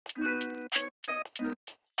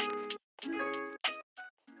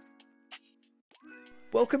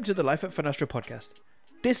Welcome to the Life at Finastra podcast.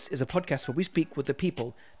 This is a podcast where we speak with the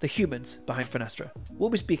people, the humans behind Finastra.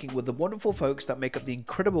 We'll be speaking with the wonderful folks that make up the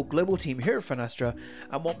incredible global team here at Finastra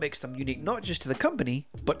and what makes them unique not just to the company,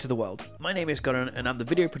 but to the world. My name is Karan and I'm the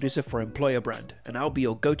video producer for Employer Brand, and I'll be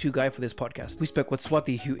your go-to guy for this podcast. We spoke with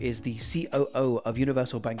Swathy, who is the COO of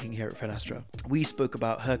Universal Banking here at Finastra. We spoke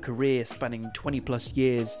about her career spanning 20 plus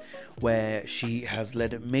years, where she has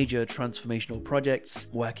led major transformational projects,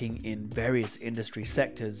 working in various industry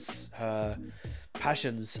sectors, her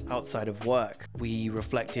passions outside of work. We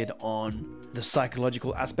reflected on the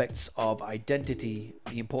psychological aspects of identity,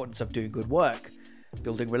 the importance of doing good work,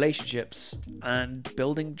 building relationships, and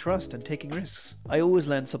building trust and taking risks. I always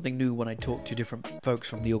learn something new when I talk to different folks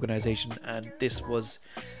from the organization, and this was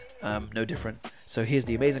no different. So here's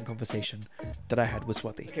the amazing conversation that I had with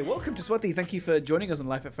Swathy. Okay, welcome to Swathy. Thank you for joining us on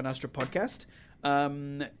Life at Finastra podcast.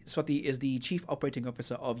 Swathy is the Chief Operating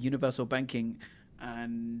Officer of Universal Banking,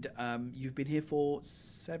 and you've been here for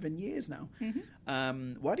 7 years now.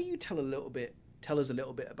 Mm-hmm. Why don't you tell us a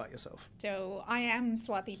little bit about yourself? So I am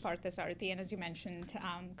Swathy Parthasarathy, and as you mentioned,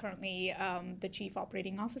 currently the Chief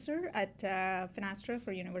Operating Officer at Finastra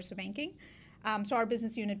for Universal Banking. So our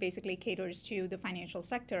business unit basically caters to the financial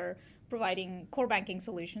sector, providing core banking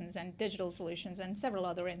solutions and digital solutions and several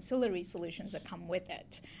other ancillary solutions that come with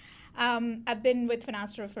it. I've been with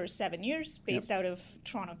Finastra for 7 years, based out of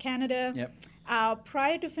Toronto, Canada. Yep.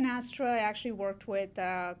 Prior to Finastra, I actually worked with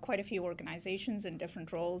quite a few organizations in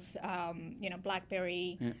different roles.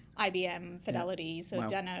 BlackBerry, IBM, Fidelity. So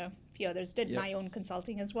done a few others. Did my own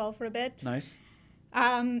consulting as well for a bit. Nice.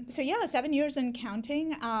 7 years and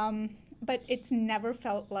counting. But it's never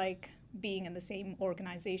felt like being in the same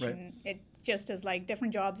organization. Right. It just is like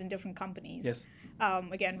different jobs in different companies. Yes.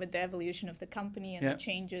 Again, with the evolution of the company and the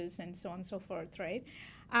changes and so on and so forth, right?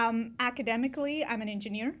 Academically, I'm an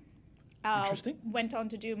engineer. Interesting. Went on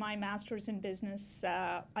to do my master's in business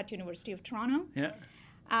at University of Toronto. Yeah.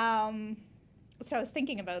 So I was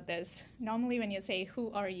thinking about this. Normally when you say,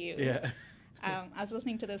 who are you? Yeah. I was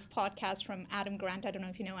listening to this podcast from Adam Grant. I don't know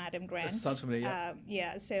if you know Adam Grant. That sounds familiar.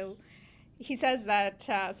 So he says that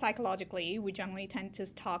psychologically, we generally tend to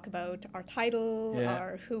talk about our title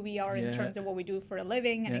or who we are in terms of what we do for a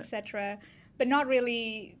living and etc., but not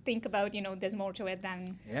really think about, there's more to it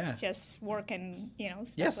than just work and,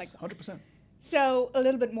 stuff like that. 100%. So a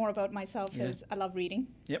little bit more about myself is I love reading.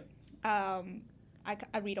 Yep.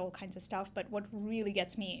 I read all kinds of stuff, but what really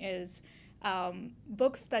gets me is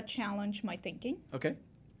books that challenge my thinking. Okay.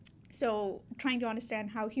 So trying to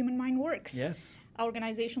understand how human mind works. Yes.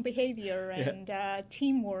 Organizational behavior and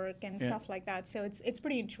teamwork and stuff like that. So it's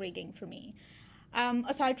pretty intriguing for me.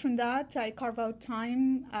 Aside from that, I carve out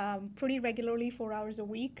time pretty regularly, 4 hours a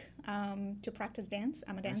week, to practice dance.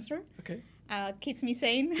 I'm a dancer. Okay. Keeps me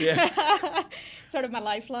sane. Yeah. Sort of my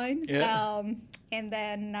lifeline. Yeah. And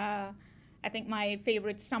then I think my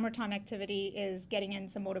favorite summertime activity is getting in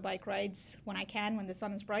some motorbike rides when I can, when the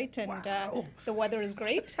sun is bright and the weather is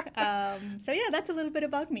great. That's a little bit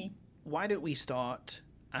about me. Why don't we start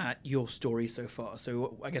at your story so far?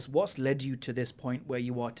 So I guess what's led you to this point where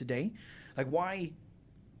you are today? Like why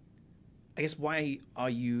are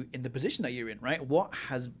you in the position that you're in, right? What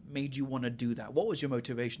has made you want to do that? What was your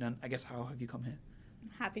motivation, and I guess how have you come here?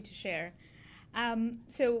 Happy to share.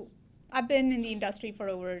 So I've been in the industry for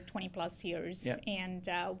over 20 plus years and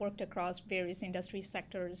worked across various industry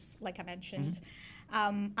sectors, like I mentioned.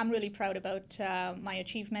 Mm-hmm. I'm really proud about my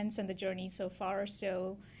achievements and the journey so far.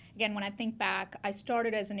 So again, when I think back, I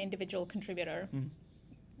started as an individual contributor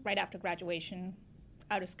right after graduation,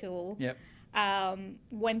 out of school. Yep.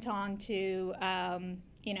 Went on to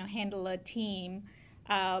handle a team,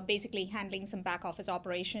 basically handling some back office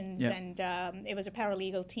operations, and it was a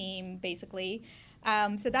paralegal team basically.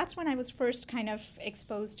 So that's when I was first kind of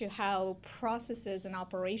exposed to how processes and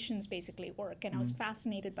operations basically work, and I was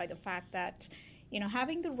fascinated by the fact that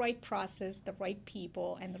having the right process, the right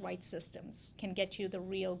people, and the right systems can get you the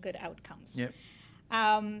real good outcomes. Yep.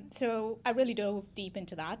 So I really dove deep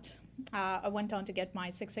into that. I went on to get my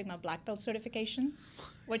Six Sigma Black Belt certification,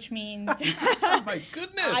 which means oh my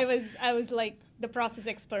goodness, I was like the process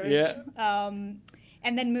expert.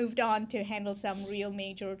 And then moved on to handle some real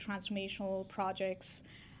major transformational projects.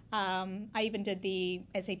 I even did the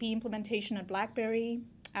SAP implementation at BlackBerry.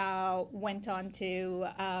 Went on to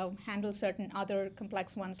handle certain other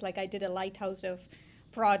complex ones, like I did a lighthouse of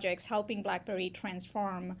projects helping BlackBerry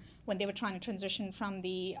transform when they were trying to transition from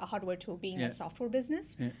the hardware to being a software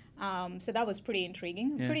business. So that was pretty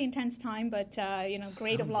intriguing, pretty intense time, but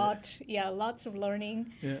great of lot. Lots of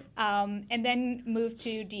learning. And then moved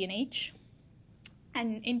to D&H.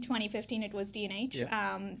 And in 2015, it was D&H.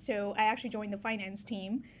 So I actually joined the finance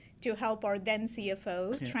team to help our then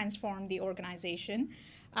CFO transform the organization.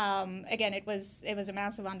 Again, it was a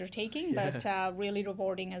massive undertaking, but really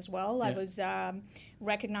rewarding as well. I was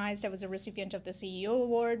recognized. I was a recipient of the CEO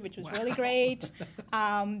award, which was really great.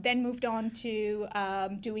 Then moved on to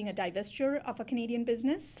doing a divestiture of a Canadian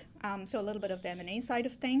business, so a little bit of the M&A side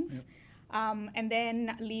of things, and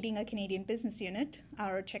then leading a Canadian business unit,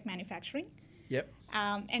 our check manufacturing.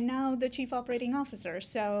 And now the Chief Operating Officer.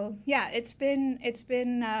 So it's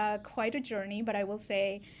been quite a journey, but I will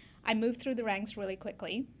say I moved through the ranks really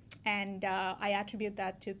quickly, and I attribute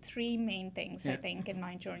that to three main things, I think, in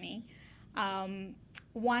my journey.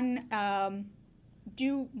 One,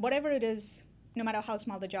 do whatever it is, no matter how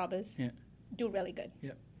small the job is, do really good.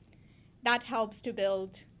 That helps to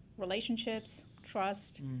build relationships,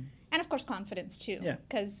 trust, and of course confidence too,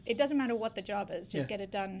 because it doesn't matter what the job is, just get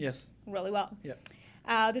it done really well.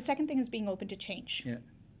 The second thing is being open to change.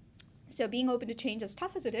 So being open to change, as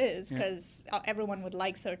tough as it is, because everyone would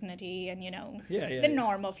like certainty and the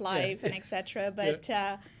norm of life and etc. But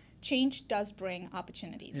change does bring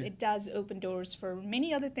opportunities. It does open doors for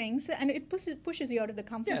many other things, and it pushes you out of the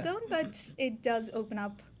comfort zone, but it does open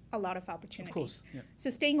up a lot of opportunities. Of course. So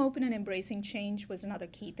staying open and embracing change was another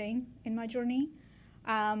key thing in my journey.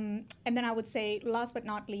 And then I would say, last but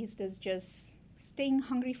not least, is just staying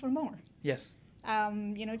hungry for more. Just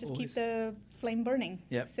always keep the flame burning.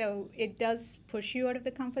 So it does push you out of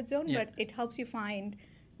the comfort zone, but it helps you find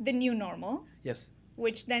the new normal,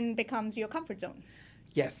 which then becomes your comfort zone.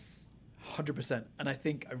 100%. And I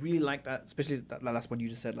think I really like that, especially that last one you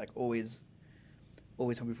just said, like always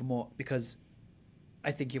hungry for more, because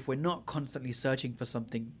I think if we're not constantly searching for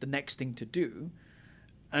something, the next thing to do,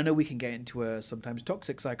 I know we can get into a sometimes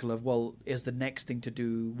toxic cycle of, well, is the next thing to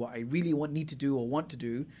do what I really need to do or want to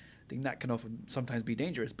do? I think that can often sometimes be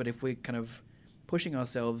dangerous. But if we're kind of pushing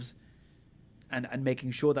ourselves and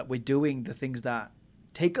making sure that we're doing the things that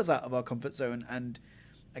take us out of our comfort zone and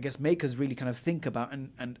I guess make us really kind of think about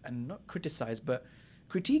and not criticize, but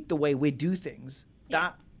critique the way we do things,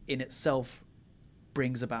 that in itself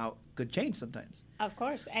brings about good change sometimes. Of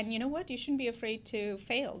course. And you know what? You shouldn't be afraid to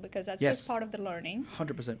fail, because that's just part of the learning.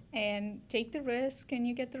 100%. And take the risk and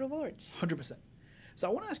you get the rewards. 100%. So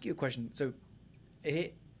I want to ask you a question. So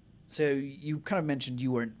you kind of mentioned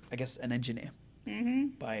you were, I guess, an engineer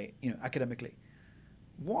by, academically.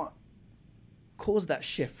 What caused that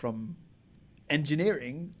shift from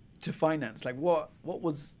engineering to finance? Like what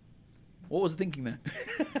was the thinking there?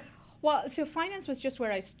 Well, so finance was just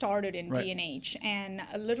where I started in D&H. And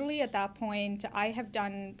literally at that point, I have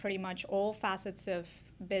done pretty much all facets of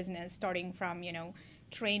business, starting from,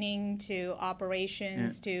 training to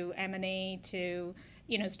operations to M&A to,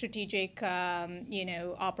 strategic,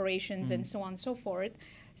 operations and so on and so forth.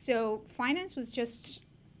 So finance was just,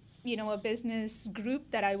 a business group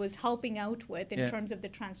that I was helping out with in terms of the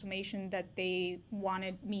transformation that they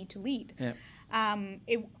wanted me to lead.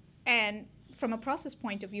 And from a process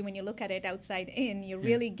point of view, when you look at it outside in, you're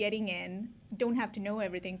really getting in, don't have to know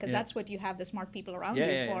everything, because that's what you have the smart people around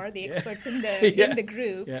you for, the experts in the in the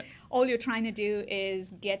group. All you're trying to do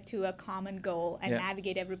is get to a common goal and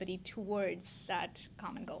navigate everybody towards that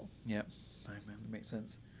common goal. That makes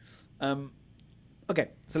sense. Okay,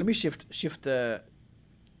 so let me shift the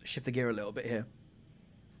gear a little bit here.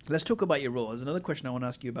 Let's talk about your role. There's another question I want to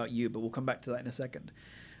ask you about you, but we'll come back to that in a second.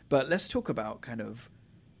 But let's talk about kind of,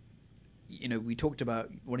 we talked about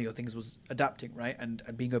one of your things was adapting, right? And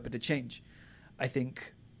being open to change. I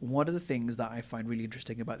think one of the things that I find really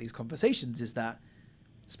interesting about these conversations is that,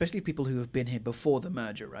 especially people who have been here before the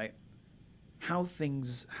merger, right? How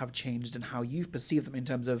things have changed and how you've perceived them in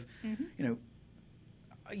terms of,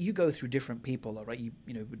 you go through different people, right?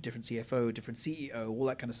 Different CFO, different CEO, all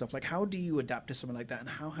that kind of stuff. Like, how do you adapt to something like that? And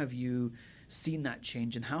how have you seen that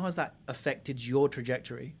change? And how has that affected your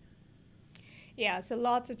trajectory? So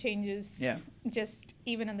lots of changes, just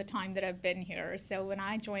even in the time that I've been here. So when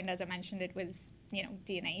I joined, as I mentioned, it was,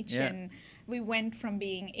 D&H, and we went from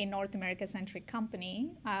being a North America-centric company.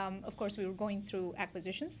 Of course, we were going through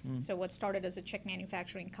acquisitions. So what started as a check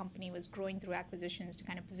manufacturing company was growing through acquisitions to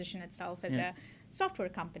kind of position itself as a software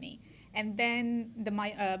company. And then the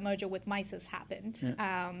merger with Misys happened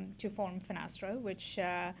to form Finastra, which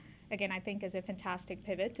again, I think is a fantastic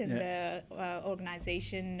pivot in the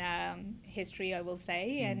organization history, I will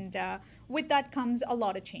say. And with that comes a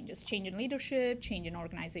lot of changes. Change in leadership, change in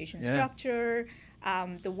organization structure,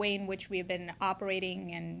 the way in which we've been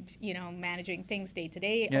operating and, managing things day to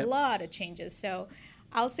day, a lot of changes. So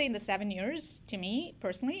I'll say in the 7 years, to me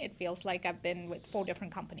personally, it feels like I've been with 4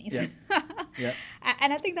 different companies.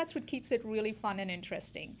 And I think that's what keeps it really fun and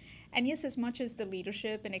interesting. And yes, as much as the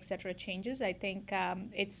leadership and et cetera changes, I think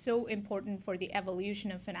it's so important for the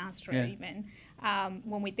evolution of Finastra even.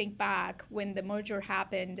 When we think back, when the merger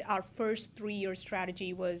happened, our first 3-year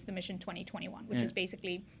strategy was the Mission 2021, which is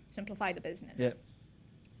basically simplify the business.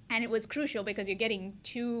 And it was crucial because you're getting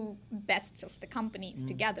 2 best of the companies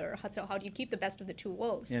together. So how do you keep the best of the 2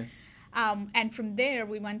 worlds? And from there,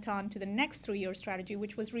 we went on to the next 3-year strategy,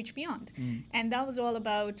 which was Reach Beyond. And that was all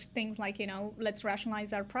about things like, let's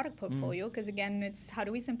rationalize our product portfolio. Because again, it's how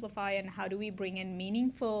do we simplify and how do we bring in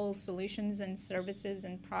meaningful solutions and services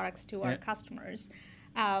and products to our customers?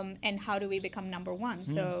 And how do we become number one?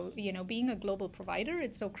 So, being a global provider,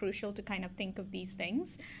 it's so crucial to kind of think of these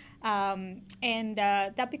things. And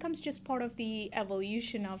that becomes just part of the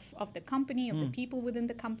evolution of the company, of the people within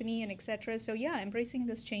the company, and et cetera. So, embracing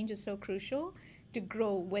this change is so crucial to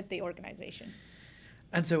grow with the organization.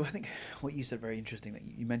 And so I think what you said very interesting, that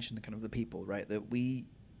you mentioned kind of the people, right? That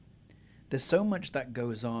there's so much that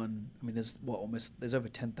goes on. I mean, there's over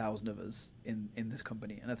 10,000 of us in this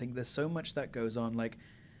company. And I think there's so much that goes on. Like,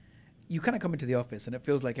 you kind of come into the office and it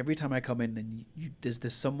feels like every time I come in and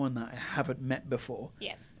there's someone that I haven't met before.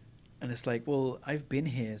 Yes. And it's like, well, I've been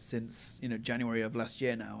here since, January of last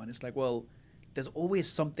year now. And it's like, well, there's always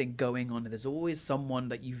something going on. There's always someone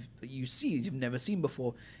that you've never seen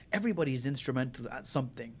before. Everybody's instrumental at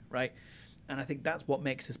something, right? And I think that's what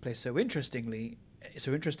makes this place so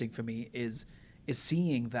interesting for me is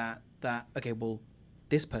seeing that okay, well,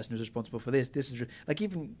 this person is responsible for this. This is like,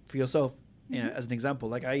 even for yourself, as an example,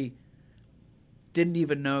 like I didn't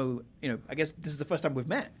even know, I guess this is the first time we've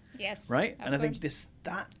met. Yes. Right. And I think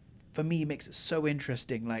that for me makes it so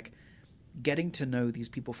interesting, like getting to know these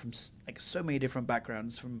people from like so many different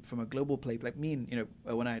backgrounds from a global play. Like me and,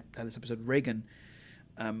 when I had this episode, Reagan,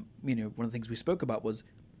 one of the things we spoke about was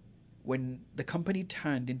when the company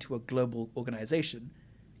turned into a global organization,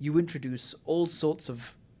 you introduce all sorts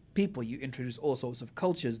of people, you introduce all sorts of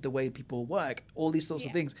cultures, the way people work, all these sorts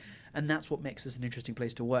of things. And that's what makes this an interesting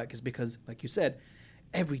place to work, is because, like you said,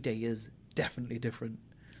 every day is definitely different.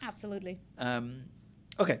 Absolutely.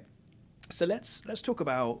 Okay, so let's talk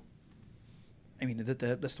about,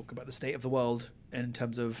 let's talk about the state of the world in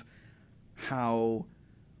terms of how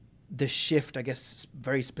the shift, I guess,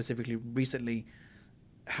 very specifically recently,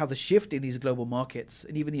 how the shift in these global markets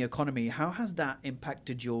and even the economy, how has that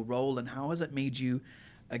impacted your role, and how has it made you,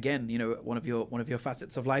 again, one of your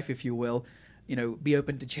facets of life, if you will, be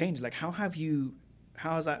open to change? Like, how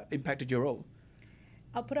has that impacted your role?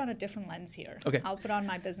 I'll put on a different lens here. Okay. I'll put on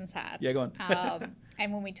my business hat. Yeah, go on.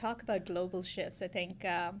 And when we talk about global shifts, I think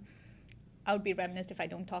I would be remiss if I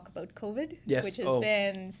don't talk about COVID, which has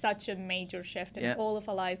been such a major shift in all of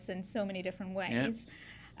our lives in so many different ways.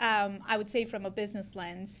 I would say from a business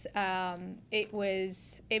lens, it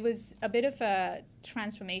was a bit of a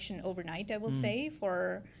transformation overnight, I will say,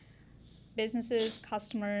 for businesses,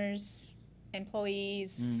 customers,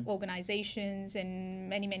 employees, organizations, in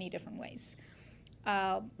many, many different ways.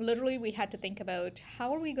 Literally, we had to think about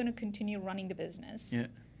how are we going to continue running the business,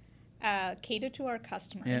 cater to our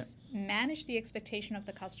customers, manage the expectation of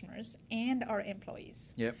the customers and our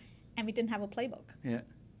employees. And we didn't have a playbook.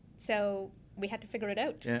 So we had to figure it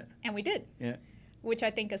out. And we did, which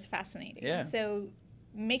I think is fascinating. So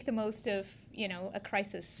make the most of, a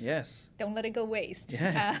crisis. Don't let it go waste.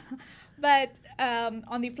 But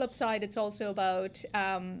on the flip side, it's also about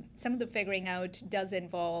some of the figuring out does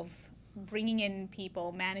involve bringing in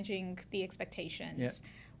people, managing the expectations,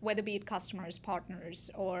 whether be it customers, partners,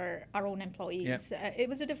 or our own employees. It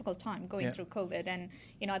was a difficult time going through COVID. And,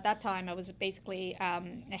 at that time, I was basically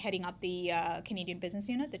heading up the Canadian business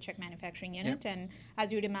unit, the Czech manufacturing unit. And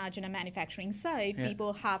as you'd imagine, a manufacturing site,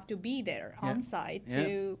 people have to be there on site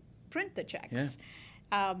to print the checks.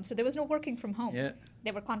 So there was no working from home.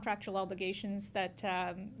 There were contractual obligations that,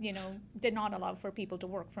 did not allow for people to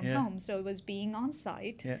work from home. So it was being on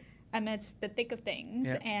site amidst the thick of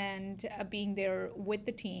things and being there with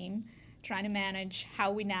the team, trying to manage how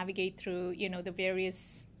we navigate through, the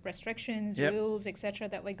various restrictions, rules, et cetera,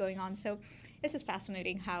 that were going on. So it's just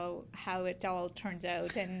fascinating how it all turns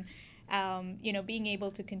out. And, being able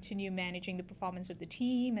to continue managing the performance of the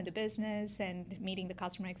team and the business and meeting the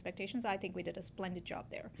customer expectations, I think we did a splendid job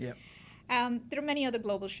there. There are many other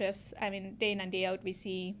global shifts. I mean, day in and day out, we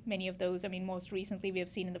see many of those. I mean, most recently, we have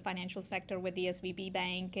seen in the financial sector with the SVB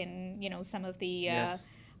Bank and, some of the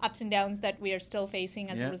ups and downs that we are still facing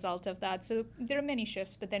as a result of that. So there are many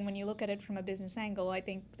shifts. But then when you look at it from a business angle, I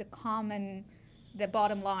think the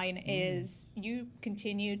bottom line is you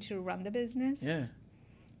continue to run the business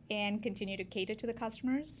and continue to cater to the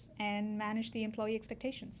customers and manage the employee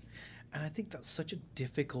expectations. And I think that's such a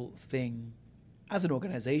difficult thing as an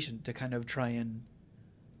organization to kind of try and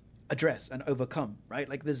address and overcome, right?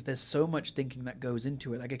 Like there's so much thinking that goes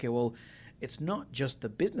into it. Like, okay, well, it's not just the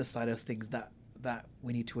business side of things that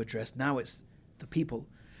we need to address. Now it's the people.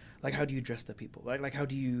 Like, how do you address the people, right? Like, how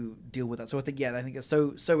do you deal with that? So I think it's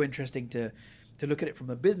so interesting to look at it from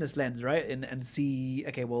a business lens, right? And see,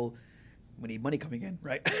 okay, well, we need money coming in,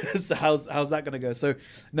 right? So how's that going to go? So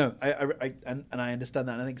no, I understand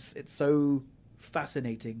that. And I think it's so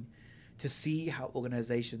fascinating to see how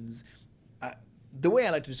organizations, the way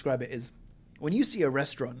I like to describe it is when you see a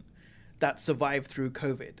restaurant that survived through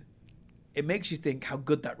COVID, it makes you think how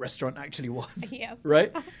good that restaurant actually was,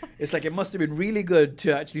 right? It's like, it must have been really good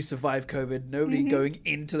to actually survive COVID. Nobody going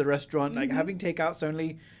into the restaurant, like having takeouts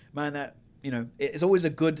only, man, that, it's always a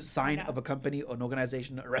good sign of a company or an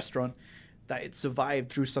organization, a restaurant, that it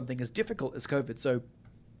survived through something as difficult as COVID. So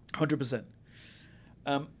 100%.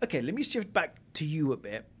 Okay, let me shift back to you a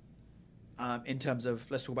bit. In terms of,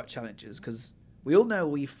 let's talk about challenges, because we all know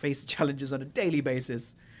we face challenges on a daily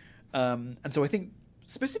basis. And so I think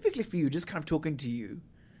specifically for you, just kind of talking to you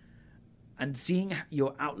and seeing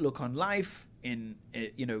your outlook on life in,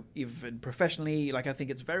 even professionally, like I think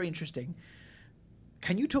it's very interesting.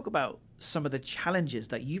 Can you talk about some of the challenges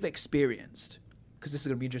that you've experienced? Because this is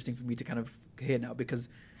going to be interesting for me to kind of hear now, because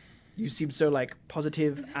you seem so like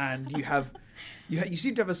positive and you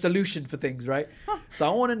seem to have a solution for things, right? So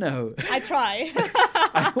I want to know. I try.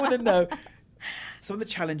 I want to know some of the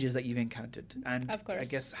challenges that you've encountered, and of course, I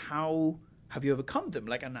guess how have you overcome them?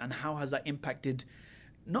 Like, and how has that impacted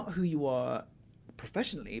not who you are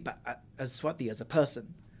professionally, but as Swathy as a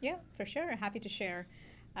person? Yeah, for sure. Happy to share.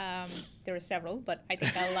 There are several, but I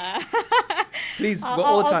think I'll please,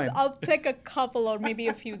 all the time. I'll pick a couple or maybe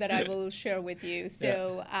a few that I will share with you.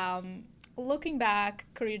 So. Looking back,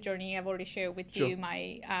 career journey, I've already shared with you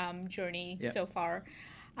my journey so far.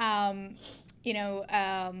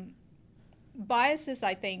 Biases,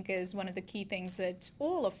 I think, is one of the key things that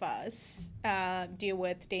all of us deal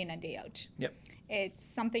with day in and day out. Yep. It's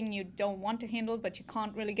something you don't want to handle, but you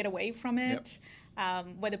can't really get away from it,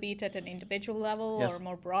 whether be it at an individual level or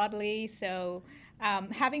more broadly. So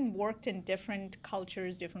having worked in different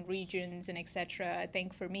cultures, different regions, and etc., I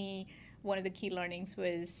think for me, one of the key learnings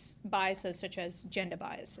was biases such as gender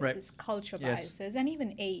biases, culture biases, and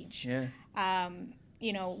even age.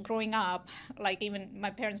 Growing up, like even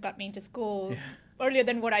my parents got me into school earlier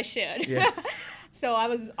than what I should. So I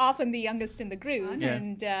was often the youngest in the group.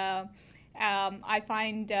 And I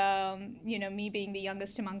find, me being the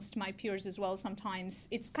youngest amongst my peers as well, sometimes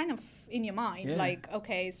it's kind of in your mind, like,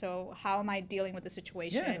 okay, so how am I dealing with the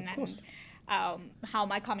situation? How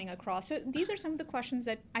am I coming across? So these are some of the questions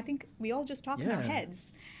that I think we all just talk in our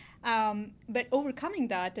heads. But overcoming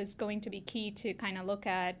that is going to be key to kind of look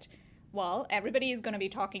at, well, everybody is going to be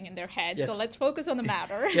talking in their head, so let's focus on the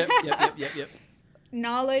matter. Yep.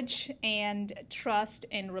 Knowledge and trust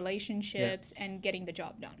in relationships and getting the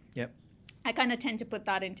job done. Yep. I kind of tend to put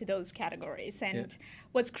that into those categories. And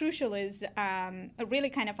what's crucial is really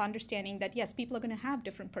kind of understanding that, yes, people are going to have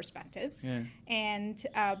different perspectives and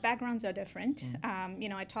backgrounds are different.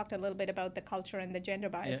 I talked a little bit about the culture and the gender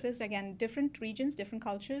biases. Again, different regions, different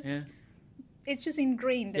cultures. It's just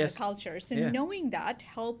ingrained in the culture. So knowing that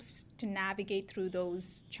helps to navigate through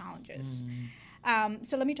those challenges.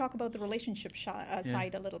 So let me talk about the relationship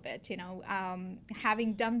side a little bit.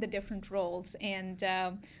 Having done the different roles and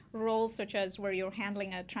roles such as where you're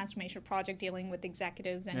handling a transformational project, dealing with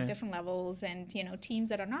executives and different levels, and teams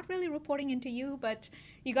that are not really reporting into you, but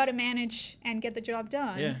you got to manage and get the job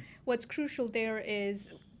done. What's crucial there is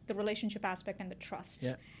the relationship aspect and the trust.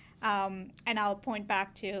 And I'll point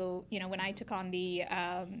back to when I took on the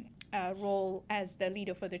role as the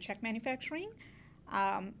leader for the Czech manufacturing.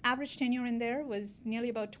 Average tenure in there was nearly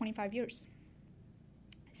about 25 years.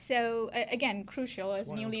 So again, crucial as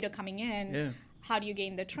a new leader coming in, how do you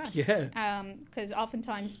gain the trust? Because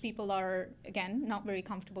oftentimes people are, again, not very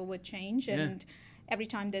comfortable with change. And every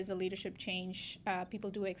time there's a leadership change, people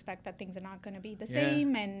do expect that things are not going to be the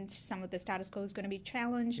same and some of the status quo is going to be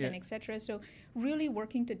challenged and etc. So really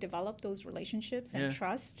working to develop those relationships and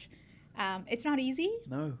trust. It's not easy,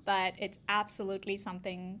 but it's absolutely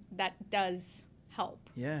something that does help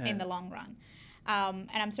in the long run. And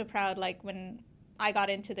I'm so proud, like when I got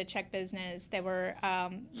into the check business, there were,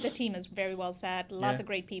 the team is very well set, lots of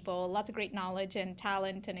great people, lots of great knowledge and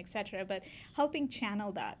talent and etc. But helping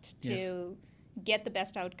channel that to get the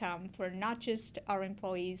best outcome for not just our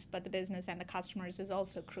employees, but the business and the customers is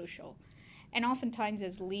also crucial. And oftentimes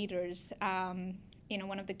as leaders,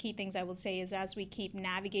 one of the key things I will say is as we keep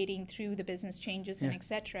navigating through the business changes and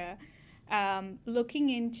etc., looking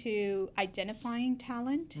into identifying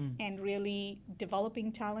talent and really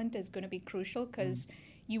developing talent is going to be crucial, because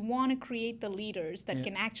you want to create the leaders that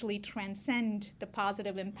can actually transcend the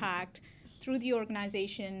positive impact through the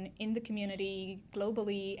organization, in the community,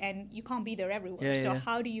 globally, and you can't be there everywhere. So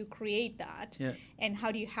how do you create that? And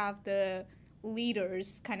how do you have the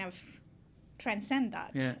leaders kind of transcend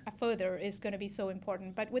that further is going to be so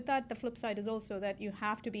important. But with that, the flip side is also that you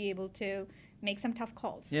have to be able to make some tough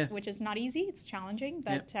calls, which is not easy. It's challenging,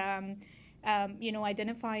 but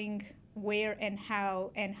identifying where and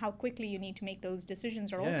how quickly you need to make those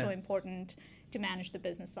decisions are also important to manage the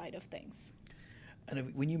business side of things.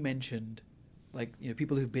 And when you mentioned, like,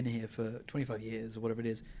 people who've been here for 25 years or whatever it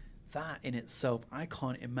is, that in itself, I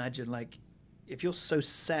can't imagine, like, if you're so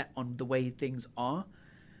set on the way things are,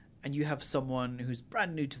 and you have someone who's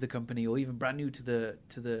brand new to the company or even brand new to the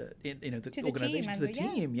organization, to the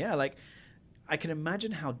team, like, I can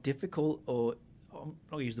imagine how difficult, or I'm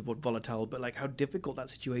not going to use the word volatile, but like how difficult that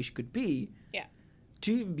situation could be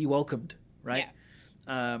to even be welcomed, right?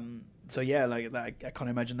 So like that, I can't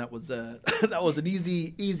imagine that was that was an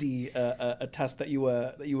easy a task that you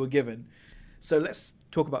were given. So let's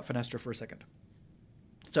talk about Finastra for a second.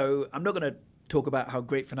 So I'm not going to talk about how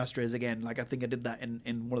great Finastra is again. Like, I think I did that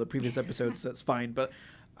in one of the previous episodes. That's fine. But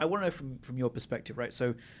I want to know from your perspective, right?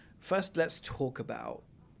 So first, let's talk about,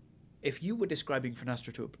 if you were describing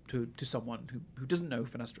Finastra to someone who doesn't know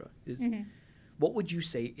Finastra, is what would you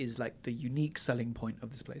say is like the unique selling point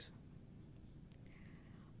of this place?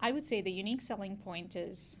 I would say the unique selling point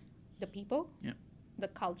is the people, the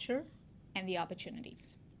culture, and the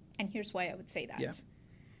opportunities. And here's why I would say that.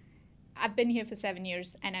 I've been here for 7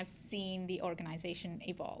 years and I've seen the organization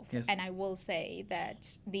evolve. And I will say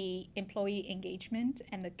that the employee engagement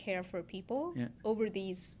and the care for people over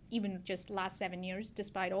these, even just last 7 years,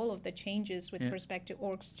 despite all of the changes with respect to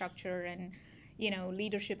org structure and,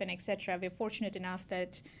 leadership and et cetera, we're fortunate enough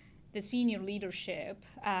that the senior leadership,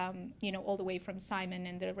 all the way from Simon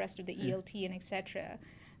and the rest of the ELT and et cetera,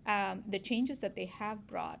 the changes that they have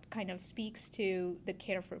brought kind of speaks to the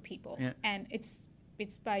care for people. And it's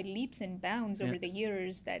by leaps and bounds over the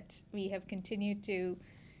years that we have continued to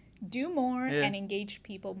do more and engage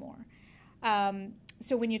people more.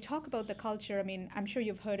 So when you talk about the culture, I mean, I'm sure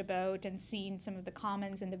you've heard about and seen some of the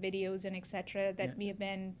comments and the videos and et cetera that we have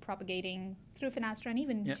been propagating through Finastra and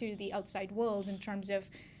even to the outside world, in terms of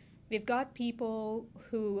we've got people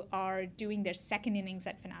who are doing their second innings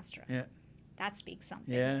at Finastra. That speaks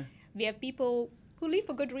something. We have people who leave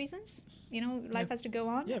for good reasons. Life has to go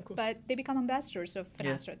on, but they become ambassadors of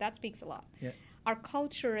Finastra. That speaks a lot. Our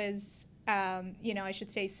culture is, I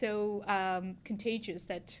should say, so contagious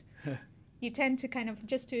that you tend to kind of,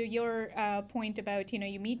 just to your point about,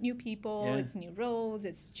 you meet new people, it's new roles,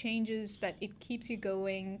 it's changes, but it keeps you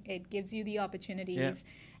going, it gives you the opportunities.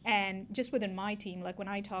 And just within my team, like when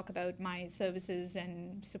I talk about my services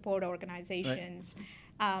and support organizations,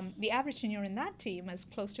 the average tenure in that team is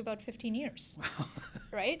close to about 15 years.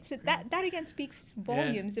 Right? So that again speaks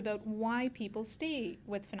volumes about why people stay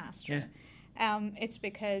with Finastra. It's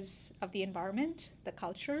because of the environment, the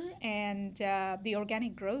culture, and the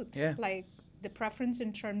organic growth. Like the preference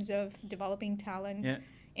in terms of developing talent,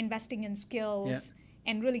 investing in skills,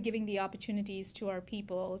 and really giving the opportunities to our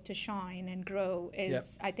people to shine and grow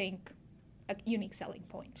is, I think, a unique selling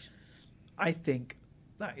point. I think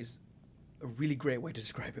that is a really great way to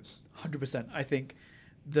describe it. 100%. I think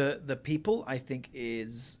the people, I think,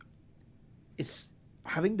 is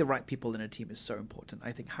having the right people in a team is so important.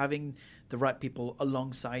 I think having the right people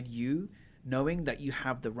alongside you, knowing that you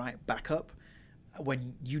have the right backup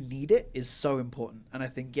when you need it, is so important. And I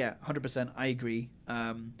think, 100%, I agree.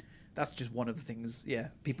 That's just one of the things,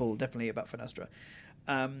 people definitely about Finastra.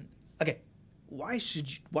 Okay, why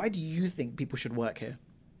do you think people should work here?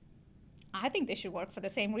 I think they should work for the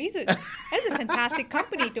same reasons. It's a fantastic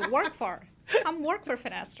company to work for. Come work for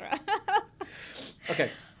Finastra. Okay.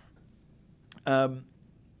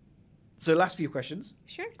 So last few questions.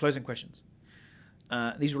 Sure. Closing questions.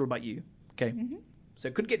 These are all about you. Okay. So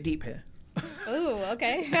it could get deep here. Oh,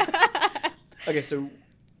 okay. Okay, so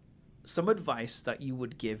some advice that you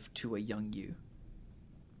would give to a young you.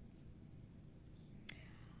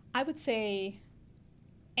 I would say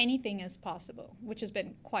anything is possible, which has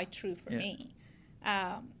been quite true for me.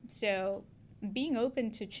 So being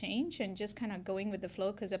open to change and just kind of going with the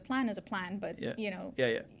flow, because a plan is a plan, but you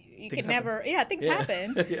Things can never, things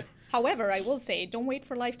happen. Yeah. However, I will say, don't wait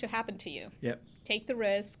for life to happen to you. Yeah. Take the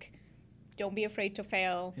risk. Don't be afraid to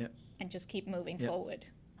fail. Yeah. And just keep moving forward.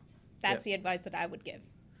 That's the advice that I would give.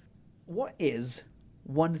 What is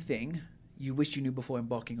one thing you wish you knew before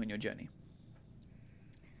embarking on your journey?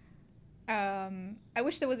 I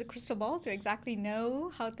wish there was a crystal ball to exactly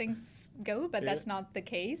know how things go, but that's not the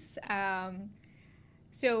case.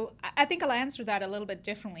 So I think I'll answer that a little bit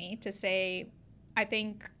differently to say, I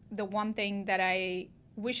think the one thing that I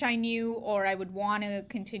wish I knew or I would want to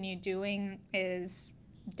continue doing is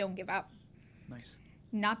don't give up. Nice.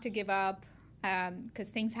 Not to give up,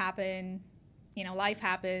 because things happen, life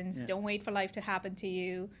happens. Yeah. Don't wait for life to happen to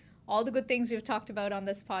you. All the good things we've talked about on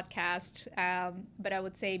this podcast, but I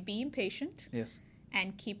would say be impatient. Yes.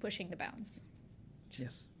 And keep pushing the bounds.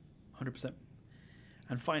 Yes, 100%.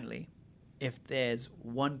 And finally, if there's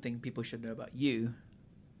one thing people should know about you,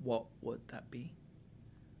 what would that be?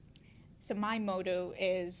 So my motto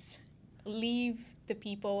is leave the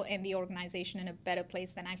people and the organization in a better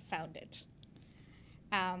place than I found it.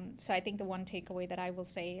 So I think the one takeaway that I will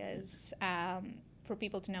say is for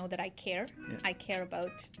people to know that I care. Yeah. I care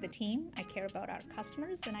about the team, I care about our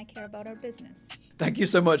customers, and I care about our business. Thank you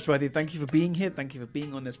so much, Swathy. Thank you for being here. Thank you for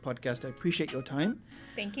being on this podcast. I appreciate your time.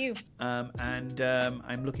 Thank you. And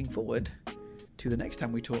I'm looking forward to the next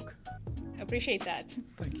time we talk. Appreciate that.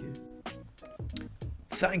 Thank you.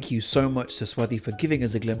 Thank you so much to Swathy for giving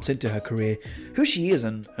us a glimpse into her career, who she is,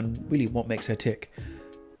 and really what makes her tick.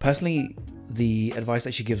 Personally, the advice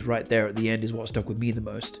that she gives right there at the end is what stuck with me the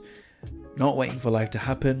most. Not waiting for life to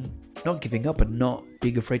happen, not giving up, and not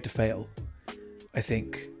being afraid to fail. I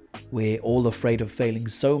think we're all afraid of failing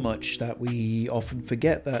so much that we often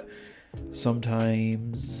forget that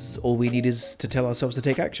sometimes all we need is to tell ourselves to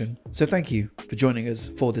take action. So thank you for joining us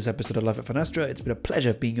for this episode of Life at Finastra. It's been a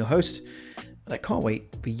pleasure being your host, and I can't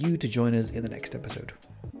wait for you to join us in the next episode.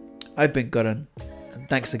 I've been Karan, and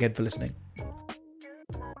thanks again for listening.